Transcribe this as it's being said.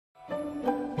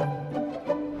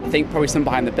think probably some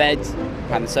behind the bed,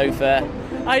 behind the sofa.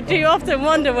 I do often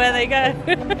wonder where they go.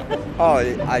 Oh,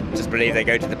 I just believe they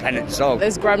go to the Pennant sock.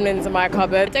 There's gremlins in my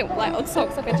cupboard. I don't like odd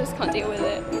socks, like I just can't deal with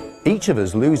it. Each of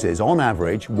us loses, on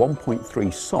average,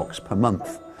 1.3 socks per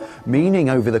month, meaning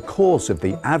over the course of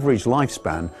the average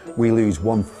lifespan, we lose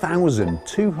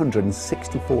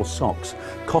 1,264 socks,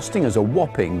 costing us a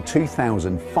whopping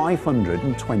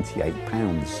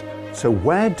 £2,528. So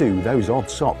where do those odd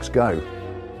socks go?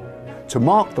 To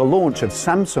mark the launch of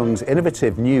Samsung's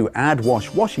innovative new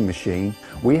AdWash washing machine,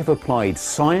 we have applied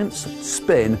science,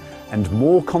 spin, and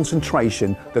more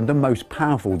concentration than the most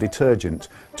powerful detergent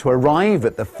to arrive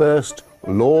at the first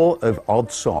law of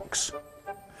odd socks.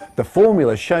 The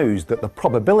formula shows that the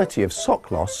probability of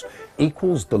sock loss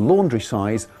equals the laundry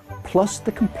size plus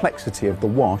the complexity of the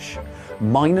wash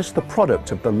minus the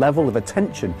product of the level of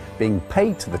attention being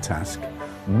paid to the task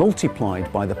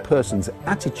multiplied by the person's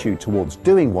attitude towards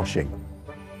doing washing.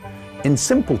 In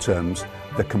simple terms,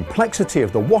 the complexity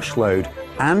of the wash load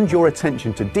and your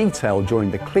attention to detail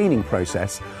during the cleaning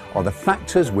process are the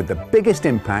factors with the biggest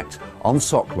impact on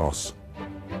sock loss.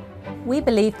 We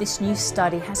believe this new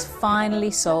study has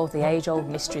finally solved the age-old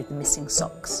mystery of the missing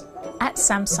socks. At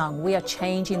Samsung, we are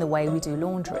changing the way we do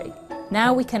laundry.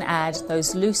 Now we can add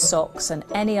those loose socks and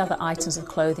any other items of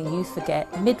clothing you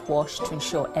forget mid-wash to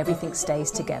ensure everything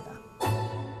stays together.